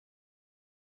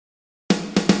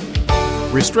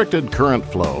Restricted current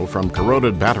flow from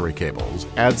corroded battery cables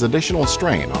adds additional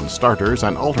strain on starters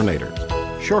and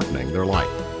alternators, shortening their life.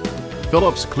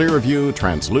 Phillips Clearview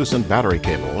translucent battery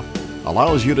cable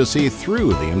allows you to see through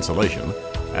the insulation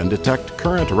and detect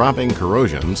current-robbing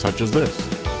corrosion such as this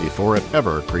before it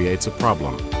ever creates a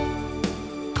problem.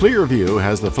 Clearview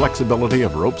has the flexibility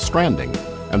of rope stranding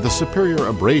and the superior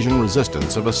abrasion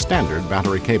resistance of a standard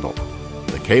battery cable.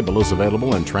 The cable is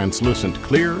available in translucent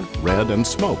clear, red, and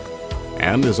smoke,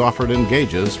 and is offered in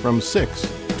gauges from 6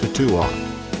 to 2 aught.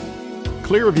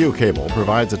 Clearview cable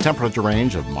provides a temperature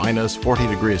range of -40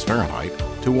 degrees Fahrenheit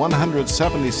to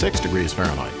 176 degrees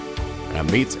Fahrenheit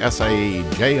and meets SAE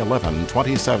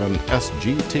J1127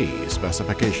 SGT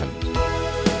specifications.